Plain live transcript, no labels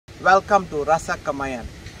Welcome to Rasah Kemayan.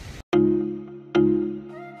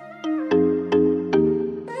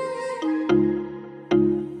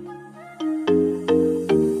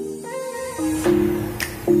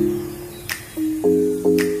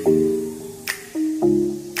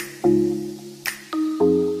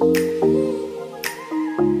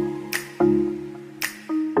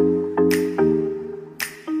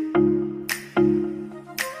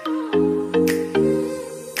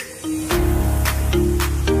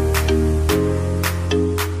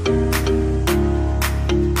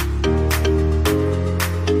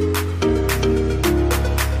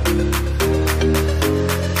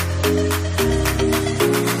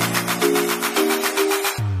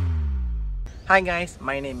 Hi guys,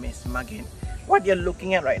 my name is Mydin. What you're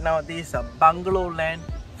looking at right now, this is a bungalow land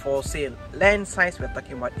for sale. Land size, we're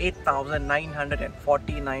talking about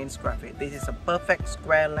 8,949 square feet. This is a perfect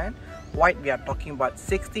square land. Wide, we are talking about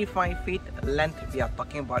 65 feet. Length, we are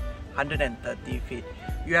talking about 130 feet.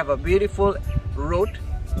 You have a beautiful road,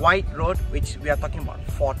 wide road, which we are talking about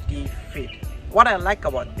 40 feet. What I like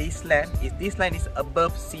about this land is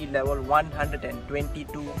above sea level,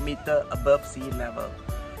 122 meter above sea level.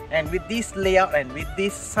 And with this layout and with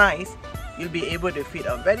this size, you'll be able to fit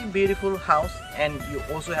a very beautiful house, and you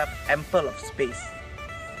also have ample of space.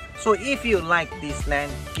 So if you like this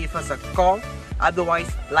land, give us a call.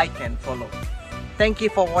 Otherwise, like and follow. Thank you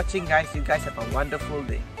for watching guys. You guys have a wonderful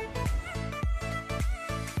day.